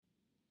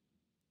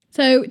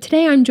So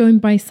today I'm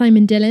joined by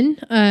Simon Dillon,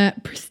 a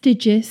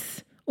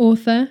prestigious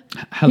author.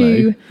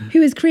 Hello.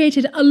 Who has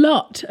created a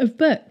lot of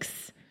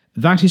books.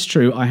 That is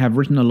true. I have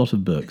written a lot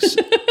of books.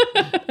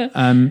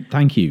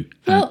 Thank you.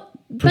 Well,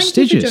 prestigious,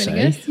 thank you for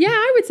joining us. Yeah,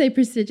 I would say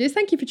prestigious.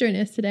 Thank you for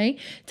joining us today.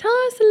 Tell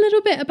us a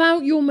little bit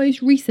about your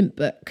most recent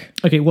book.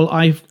 Okay, well,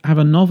 I have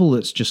a novel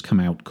that's just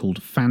come out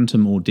called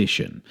Phantom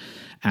Audition.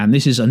 And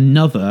this is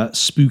another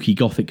spooky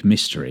gothic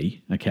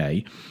mystery,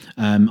 okay?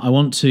 I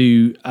want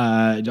to... shall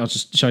I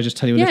just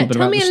tell you a little bit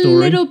about the story? Tell me a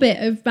little bit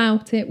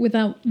about it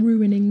without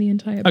ruining the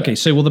entire book. Okay,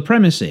 so the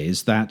premise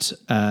is that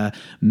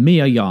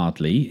Mia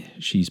Yardley,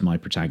 she's my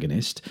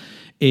protagonist,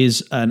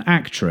 is an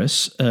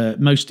actress,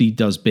 mostly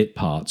does bit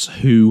parts,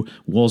 who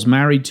was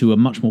married to a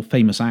much more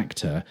famous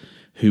actor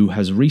who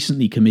has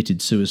recently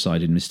committed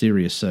suicide in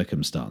mysterious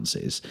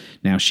circumstances.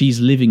 Now,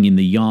 she's living in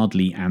the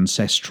Yardley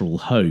ancestral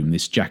home,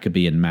 this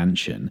Jacobean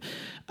mansion,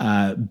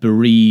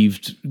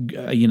 bereaved,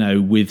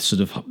 with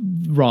sort of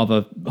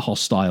rather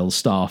hostile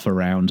staff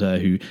around her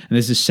and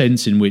there's this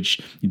sense in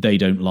which they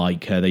don't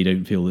like her, they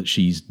don't feel that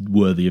she's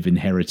worthy of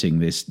inheriting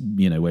this,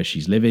 where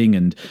she's living,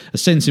 and a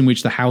sense in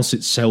which the house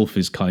itself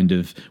is kind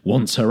of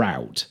wants her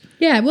out.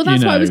 Yeah, well,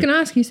 that's what I was going to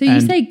ask you. So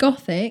you say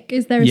gothic.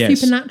 Is there a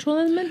supernatural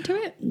element to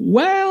it?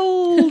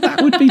 Well,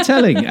 that would be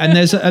telling.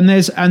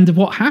 And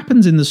what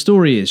happens in the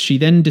story is she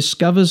then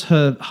discovers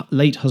her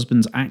late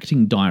husband's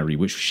acting diary,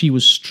 which she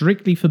was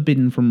strictly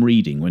forbidden from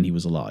reading when he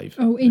was alive.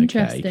 Oh,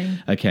 interesting.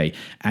 Okay.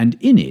 And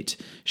in it,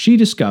 she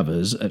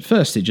discovers, at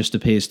first it just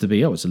appears to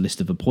be, it's a list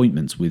of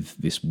appointments with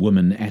this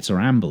woman, Etta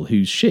Amble,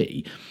 who's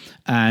she.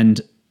 And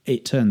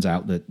it turns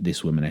out that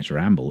this woman, Etta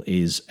Amble,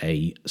 is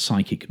a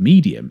psychic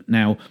medium.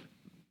 Now,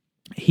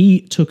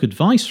 he took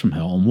advice from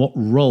her on what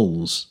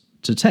roles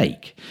to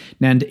take.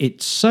 And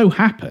it so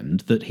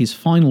happened that his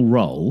final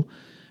role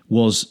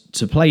was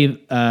to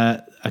play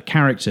a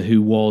character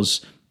who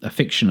was a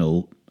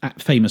fictional,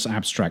 famous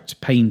abstract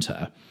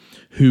painter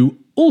who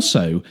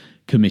also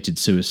committed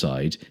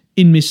suicide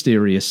in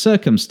mysterious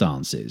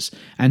circumstances.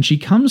 And she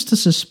comes to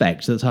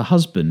suspect that her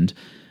husband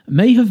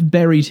may have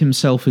buried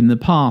himself in the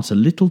part a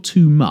little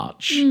too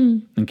much.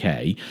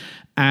 Okay.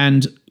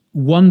 And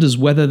wonders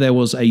whether there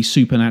was a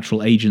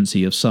supernatural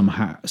agency of some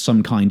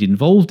kind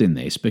involved in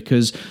this,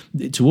 because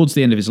towards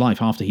the end of his life,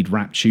 after he'd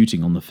wrapped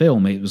shooting on the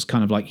film, it was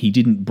kind of like he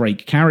didn't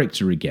break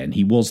character again.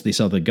 He was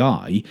this other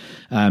guy,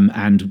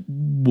 and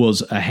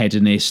was a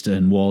hedonist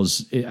and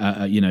was,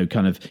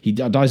 he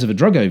dies of a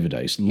drug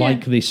overdose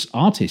like this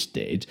artist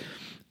did.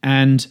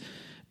 And,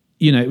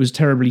 it was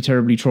terribly,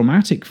 terribly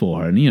traumatic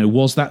for her. And,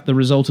 was that the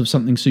result of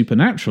something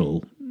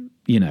supernatural,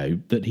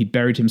 that he'd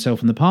buried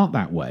himself in the part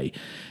that way?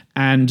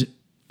 And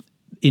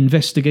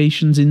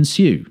investigations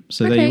ensue.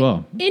 So there you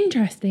are.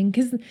 Interesting,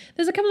 because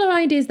there's a couple of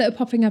ideas that are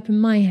popping up in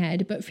my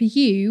head, but for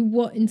you,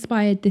 what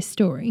inspired this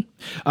story?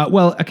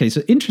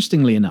 So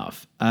interestingly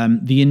enough,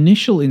 the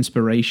initial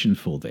inspiration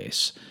for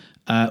this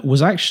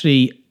was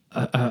actually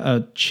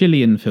a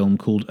Chilean film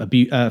called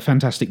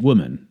Fantastic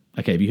Woman.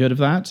 Okay, have you heard of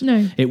that?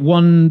 No. It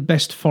won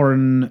Best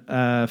Foreign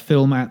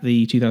Film at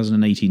the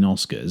 2018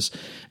 Oscars.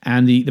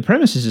 And the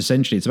premise is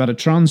essentially, it's about a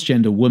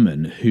transgender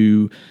woman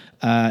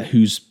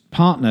whose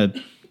partner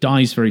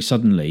dies very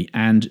suddenly,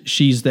 and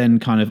she's then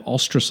kind of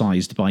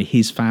ostracized by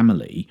his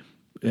family,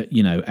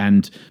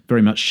 and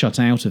very much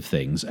shut out of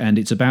things. And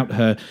it's about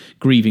her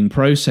grieving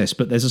process.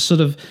 But there's a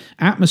sort of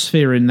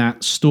atmosphere in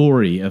that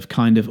story of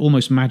kind of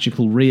almost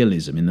magical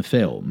realism in the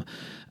film.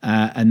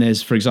 And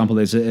there's, for example,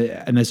 there's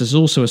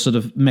also a sort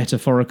of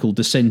metaphorical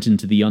descent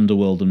into the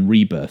underworld and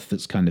rebirth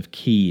that's kind of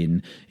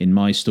key in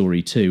my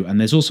story too. And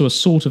there's also a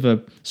sort of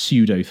a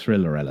pseudo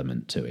thriller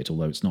element to it,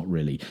 although it's not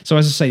really. So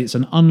as I say, it's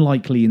an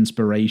unlikely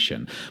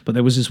inspiration. But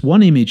there was this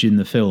one image in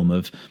the film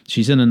of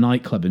she's in a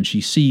nightclub and she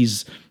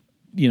sees,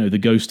 the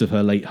ghost of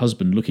her late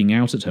husband looking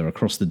out at her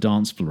across the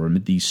dance floor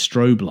amid these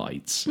strobe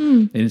lights.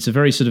 And it's a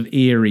very sort of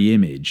eerie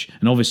image.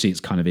 And obviously it's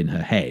kind of in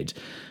her head.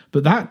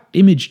 But that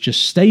image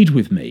just stayed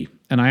with me.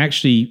 And I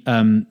actually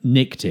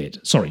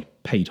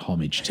paid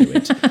homage to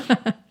it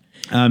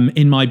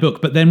in my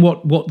book. But then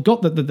what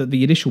got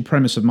the initial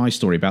premise of my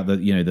story about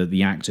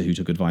the actor who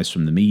took advice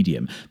from the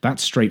medium,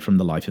 that's straight from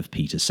the life of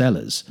Peter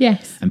Sellers.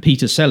 Yes. And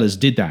Peter Sellers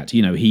did that.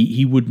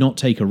 He would not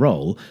take a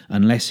role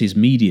unless his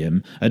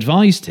medium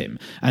advised him.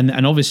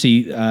 And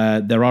obviously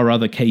there are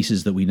other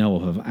cases that we know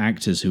of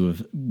actors who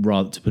have,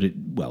 rather to put it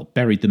well,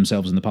 buried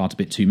themselves in the part a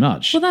bit too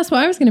much. Well, that's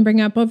what I was going to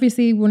bring up.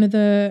 Obviously, one of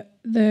the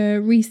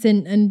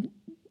recent and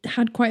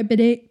had quite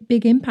a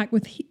big impact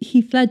with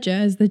Heath Ledger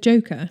as the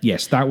Joker.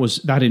 Yes,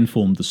 that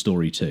informed the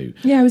story too.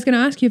 Yeah, I was going to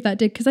ask you if that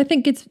did, because I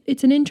think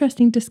it's an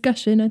interesting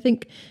discussion. I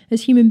think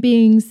as human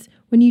beings,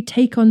 when you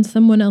take on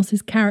someone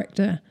else's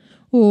character,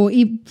 or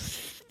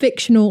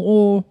fictional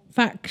or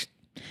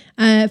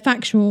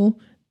factual,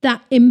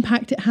 that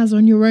impact it has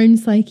on your own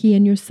psyche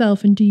and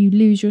yourself, and do you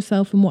lose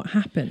yourself and what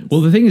happens?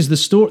 Well, the thing is,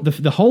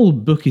 the whole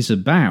book is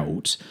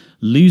about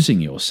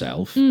losing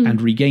yourself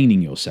and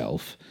regaining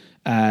yourself.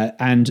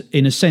 And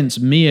in a sense,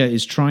 Mia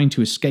is trying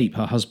to escape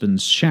her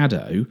husband's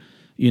shadow,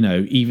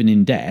 even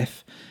in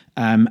death.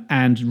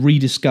 and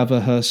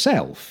rediscover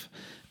herself.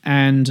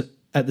 And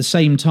at the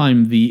same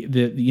time,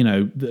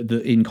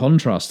 in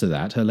contrast to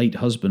that, her late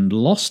husband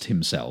lost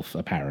himself,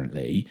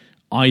 apparently,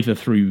 either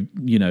through,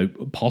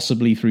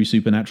 possibly through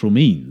supernatural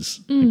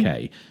means.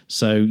 Okay.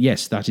 So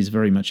yes, that is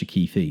very much a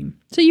key theme.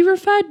 So you've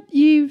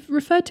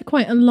referred to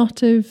quite a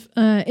lot of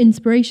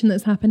inspiration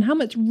that's happened. How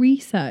much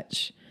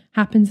research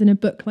happens in a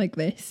book like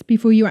this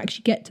before you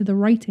actually get to the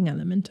writing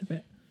element of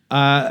it?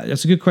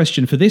 That's a good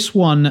question. For this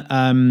one,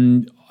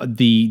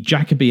 the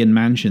Jacobean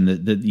mansion,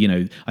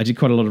 I did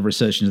quite a lot of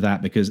research into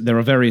that because there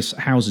are various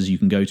houses you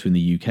can go to in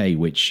the UK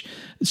which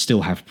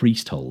still have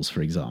priest holes,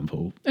 for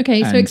example.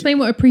 Okay, so explain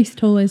what a priest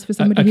hole is for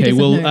somebody who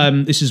doesn't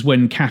know. This is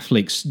when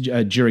Catholics,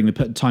 during the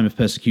time of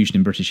persecution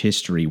in British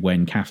history,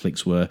 when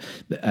Catholics were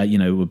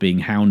being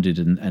hounded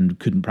and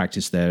couldn't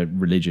practice their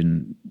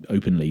religion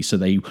openly, so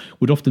they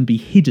would often be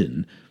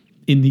hidden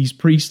in these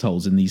priest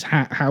holes, in these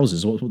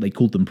houses, what they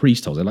called them,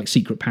 priest holes. They're like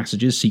secret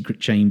passages, secret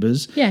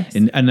chambers. Yes.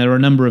 And there are a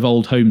number of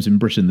old homes in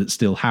Britain that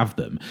still have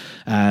them.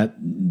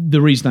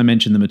 The reason I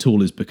mention them at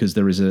all is because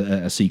there is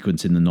a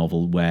sequence in the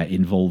novel where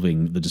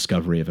involving the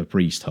discovery of a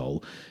priest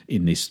hole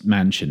in this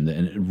mansion,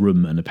 a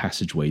room and a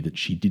passageway that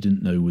she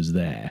didn't know was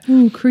there.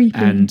 Oh, creepy.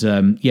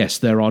 And yes,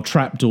 there are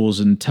trapdoors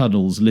and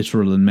tunnels,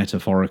 literal and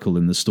metaphorical,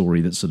 in the story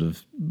that sort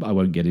of, I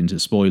won't get into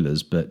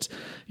spoilers, but,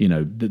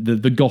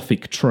 the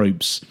Gothic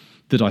tropes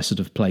that I sort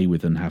of play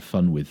with and have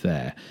fun with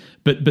there.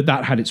 But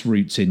that had its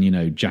roots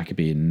in,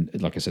 Jacobean,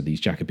 like I said, these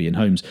Jacobean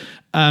homes.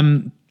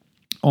 On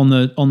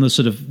the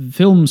sort of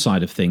film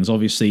side of things,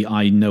 obviously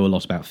I know a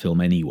lot about film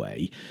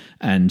anyway.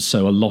 And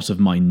so a lot of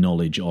my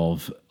knowledge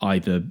of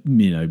either,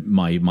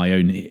 my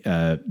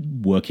own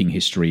working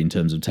history in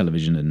terms of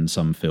television and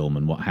some film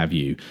and what have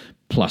you,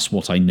 plus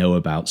what I know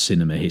about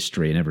cinema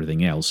history and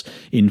everything else,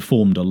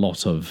 informed a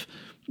lot of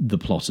the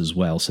plot as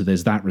well. So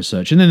there's that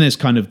research. And then there's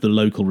kind of the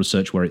local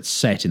research where it's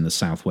set in the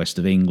southwest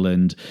of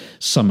England.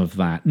 Some of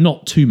that,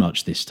 not too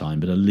much this time,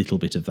 but a little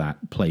bit of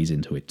that plays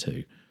into it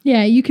too.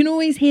 Yeah, you can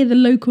always hear the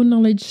local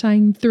knowledge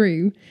shine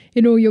through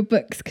in all your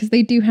books because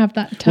they do have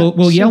that touch.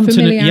 Well,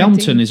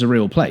 Yelmton is a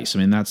real place. I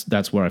mean,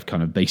 that's where I've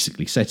kind of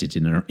basically set it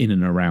in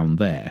and around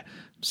there.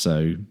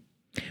 So,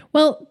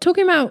 well,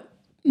 talking about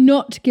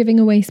not giving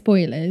away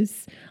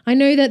spoilers, I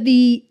know that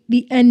the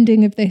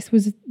ending of this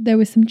there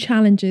were some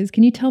challenges.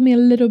 Can you tell me a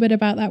little bit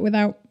about that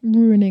without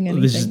ruining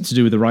anything? This is to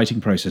do with the writing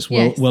process.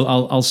 Well, yes.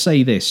 I'll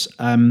say this.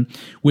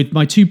 With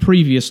my two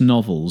previous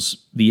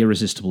novels, The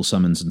Irresistible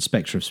Summons and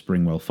Spectre of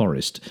Springwell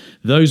Forest,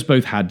 those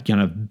both had kind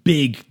of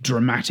big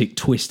dramatic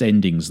twist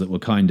endings that were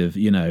kind of,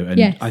 and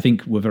yes. I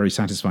think were very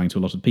satisfying to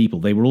a lot of people.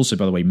 They were also,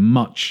 by the way,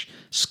 much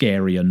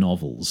scarier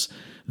novels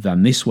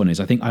than this one is.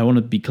 I think I want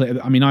to be clear.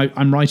 I mean,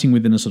 I'm writing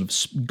within a sort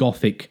of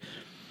Gothic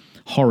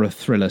horror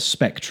thriller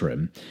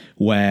spectrum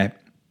where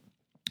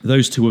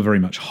those two are very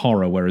much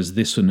horror, whereas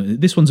this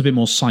one's a bit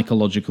more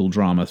psychological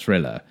drama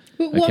thriller.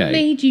 But what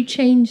made you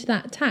change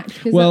that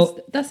tact? Because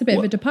that's a bit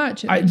of a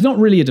departure. It's not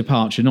really a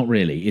departure, not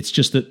really. It's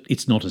just that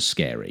it's not as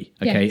scary,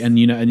 okay? Yes. And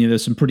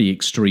there's some pretty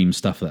extreme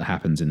stuff that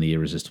happens in The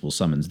Irresistible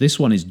Summons. This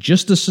one is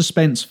just as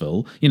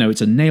suspenseful.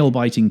 It's a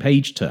nail-biting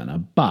page-turner,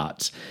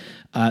 but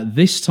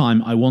this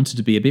time I wanted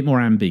to be a bit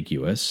more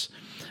ambiguous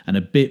and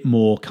a bit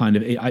more kind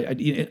of...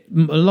 a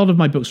lot of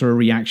my books are a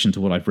reaction to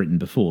what I've written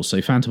before,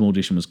 so Phantom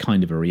Audition was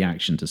kind of a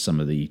reaction to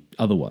some of the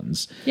other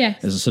ones.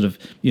 Yes. As a sort of,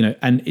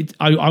 and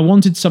I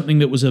wanted something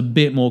that was a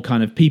bit more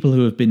kind of people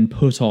who have been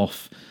put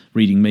off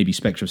reading maybe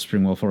Spectre of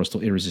Springwell Forest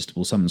or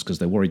Irresistible Summons because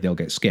they're worried they'll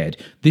get scared.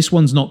 This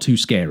one's not too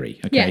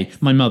scary, okay?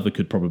 Yes. My mother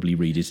could probably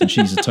read it, and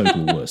she's a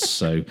total wuss,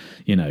 so,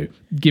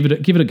 give it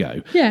a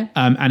go. Yeah.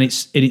 And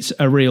it's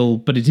a real,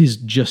 but it is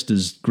just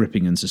as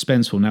gripping and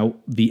suspenseful. Now,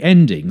 the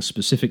ending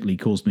specifically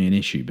caused me an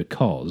issue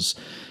because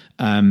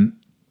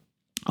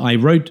I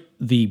wrote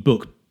the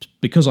book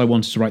because I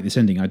wanted to write this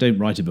ending. I don't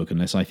write a book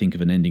unless I think of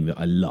an ending that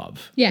I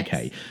love. Yes.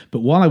 Okay. But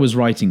while I was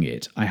writing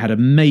it, I had a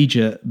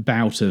major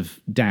bout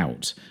of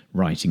doubt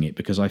writing it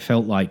because I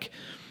felt like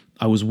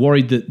I was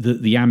worried that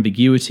the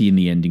ambiguity in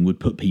the ending would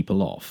put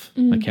people off.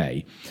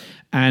 Okay.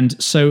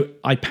 And so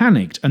I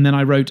panicked, and then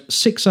I wrote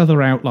 6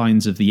 other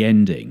outlines of the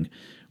ending,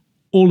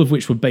 all of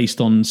which were based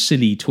on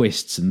silly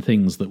twists and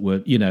things that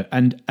were,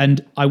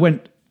 and I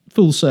went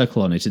full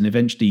circle on it and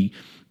eventually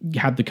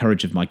had the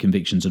courage of my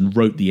convictions and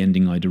wrote the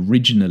ending I'd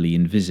originally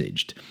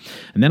envisaged.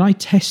 And then I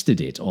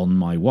tested it on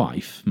my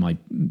wife, my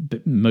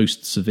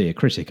most severe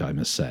critic, I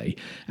must say,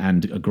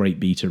 and a great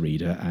beta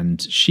reader.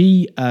 And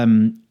she,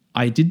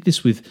 I did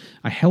this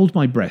I held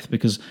my breath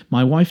because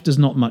my wife does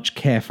not much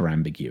care for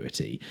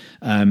ambiguity.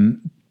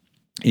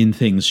 In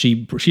things,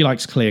 she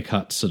likes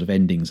clear-cut sort of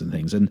endings and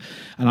things. And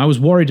I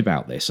was worried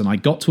about this. And I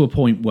got to a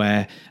point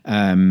where,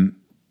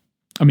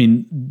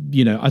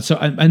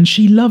 and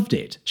she loved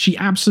it. She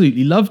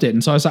absolutely loved it.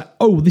 And so I was like,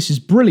 oh, this is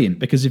brilliant.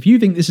 Because if you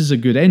think this is a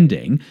good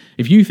ending,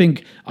 if you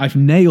think I've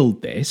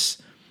nailed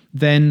this,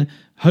 then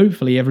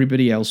hopefully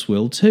everybody else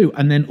will too.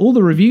 And then all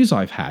the reviews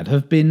I've had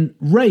have been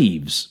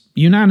raves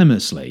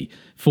unanimously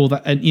for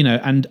that.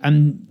 And,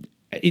 and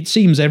it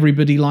seems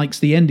everybody likes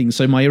the ending.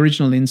 So my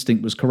original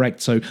instinct was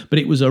correct. But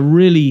it was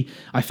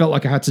I felt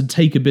like I had to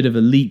take a bit of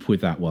a leap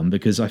with that one,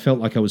 because I felt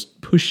like I was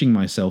pushing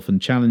myself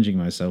and challenging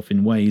myself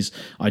in ways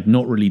I'd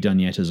not really done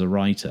yet as a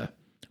writer.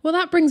 Well,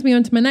 that brings me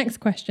on to my next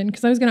question,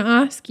 because I was going to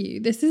ask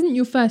you, this isn't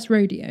your first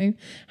rodeo.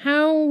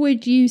 How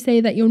would you say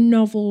that your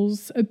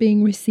novels are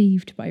being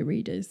received by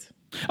readers?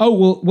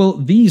 Oh, well,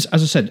 these,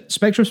 as I said,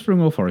 Spectre of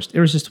Springwell Forest,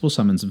 Irresistible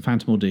Summons, and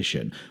Phantom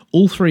Audition,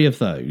 all three of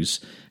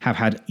those have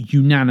had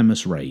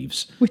unanimous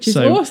raves. Which is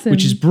awesome.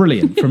 Which is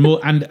brilliant.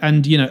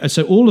 And you know,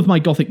 so all of my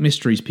Gothic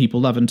mysteries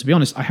people love, and to be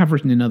honest, I have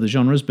written in other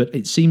genres, but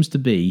it seems to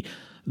be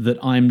that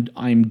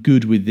I'm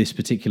good with this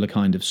particular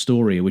kind of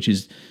story, which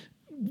is,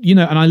 you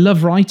know, and I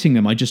love writing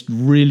them. I just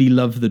really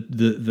love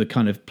the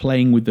kind of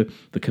playing with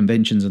the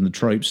conventions and the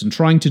tropes and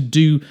trying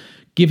to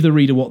give the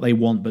reader what they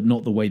want, but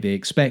not the way they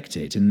expect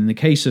it. And in the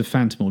case of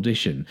Phantom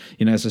Audition,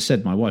 you know, as I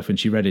said, my wife, when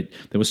she read it,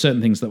 there were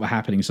certain things that were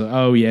happening. So,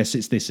 oh yes,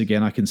 it's this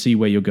again. I can see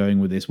where you're going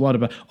with this. What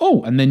about,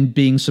 and then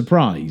being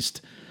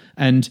surprised.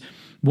 And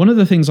one of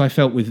the things I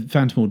felt with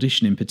Phantom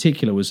Audition in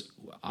particular was,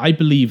 I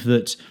believe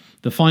that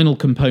the final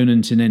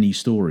component in any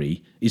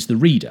story is the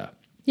reader.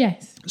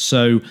 Yes.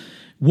 So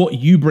what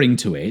you bring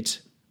to it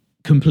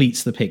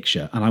completes the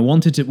picture. And I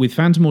wanted to, with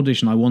Phantom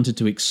Audition, I wanted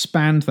to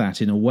expand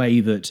that in a way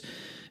that,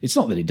 it's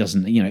not that it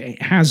doesn't, you know,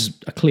 it has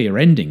a clear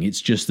ending.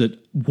 It's just that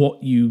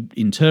what you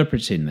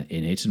interpret in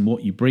it and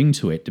what you bring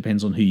to it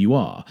depends on who you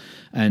are.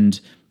 And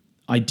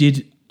I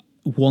did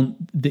want,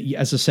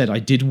 as I said, I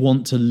did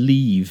want to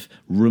leave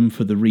room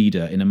for the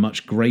reader in a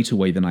much greater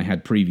way than I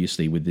had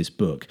previously with this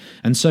book.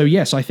 And so,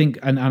 yes, I think,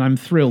 and I'm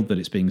thrilled that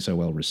it's being so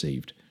well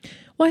received.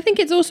 Well, I think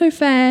it's also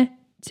fair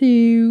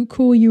to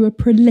call you a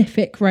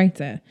prolific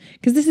writer,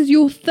 because this is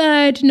your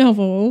third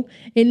novel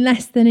in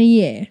less than a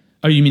year.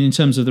 Oh, you mean in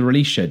terms of the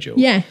release schedule?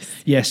 Yes.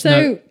 Yes.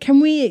 So can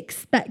we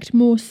expect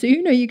more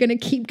soon? Are you going to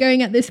keep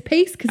going at this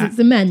pace? Because it's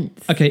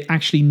immense. Okay,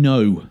 actually,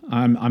 no.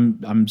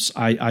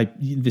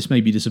 This may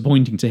be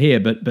disappointing to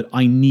hear, but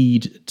I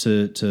need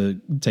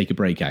to take a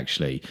break,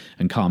 actually,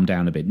 and calm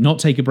down a bit. Not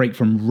take a break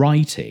from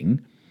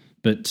writing,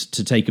 but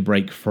to take a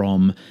break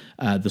from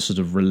the sort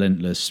of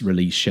relentless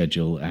release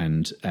schedule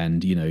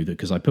and you know,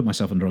 because I put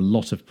myself under a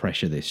lot of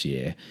pressure this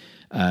year,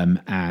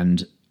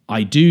 and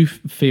I do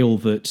feel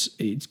that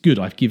it's good.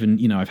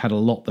 I've had a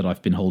lot that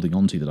I've been holding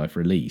on to that I've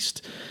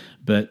released,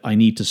 but I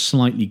need to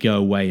slightly go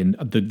away. And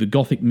the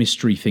Gothic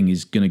mystery thing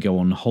is going to go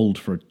on hold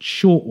for a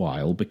short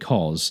while,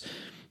 because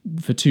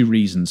for two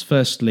reasons.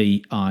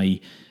 Firstly, I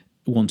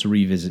want to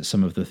revisit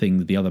some of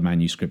the other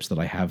manuscripts that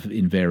I have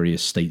in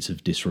various states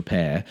of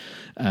disrepair.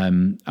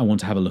 I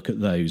want to have a look at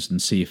those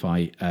and see if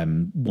I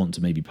want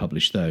to maybe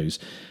publish those.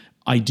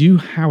 I do,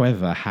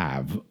 however,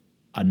 have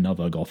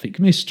another Gothic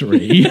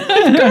mystery.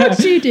 Of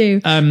course you do.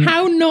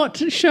 How not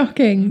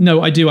shocking. No,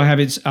 I do. I have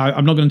it.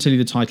 I'm not going to tell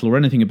you the title or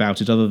anything about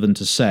it, other than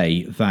to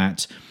say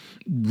that,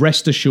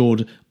 rest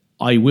assured,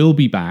 I will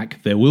be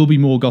back. There will be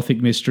more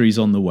Gothic mysteries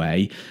on the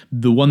way.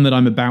 The one that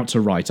I'm about to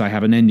write, I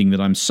have an ending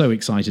that I'm so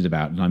excited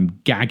about, and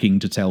I'm gagging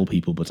to tell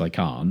people, but I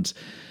can't.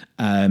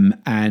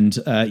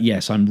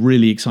 Yes, I'm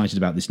really excited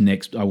about this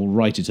next. I will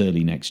write it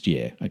early next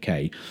year,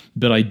 okay?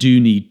 But I do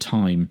need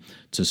time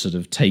to sort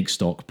of take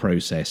stock,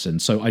 process,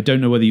 and so I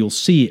don't know whether you'll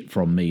see it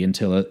from me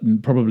until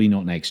probably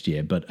not next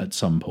year, but at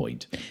some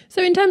point.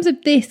 So in terms of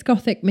this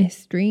Gothic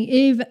mystery,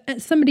 if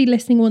somebody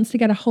listening wants to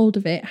get a hold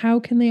of it, how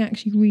can they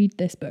actually read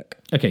this book?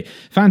 Okay,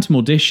 Phantom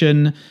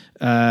Audition,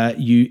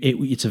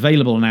 it's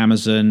available on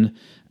Amazon.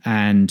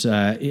 And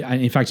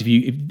in fact,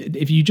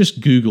 if you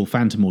just Google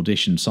Phantom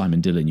Audition Simon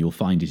Dillon, you'll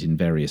find it in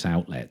various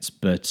outlets.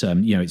 But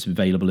it's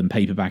available in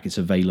paperback. It's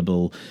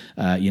available,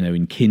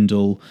 in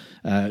Kindle,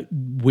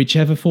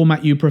 whichever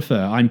format you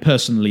prefer. I'm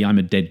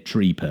a Dead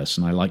Tree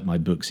person. I like my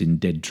books in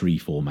Dead Tree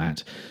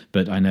format.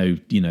 But I know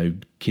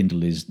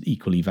Kindle is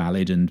equally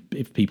valid, and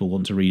if people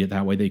want to read it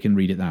that way, they can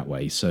read it that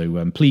way.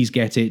 So please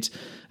get it,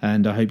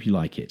 and I hope you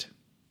like it.